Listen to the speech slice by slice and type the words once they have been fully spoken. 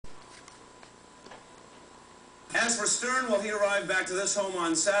As for Stern, well, he arrived back to this home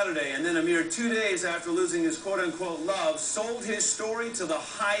on Saturday, and then a mere 2 days after losing his quote-unquote love, sold his story to the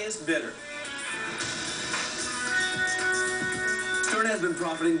highest bidder. Stern has been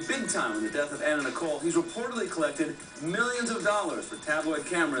profiting big time in the death of Nicole. He's reportedly collected millions of dollars for tabloid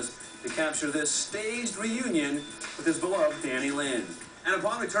cameras to capture this staged reunion with his beloved Danny Lynn. And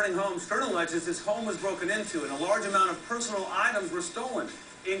upon returning home, Stern alleges his home was broken into and a large amount of personal items were stolen,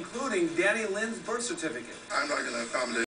 including Danny Lynn's birth certificate. I'm not going to accommodate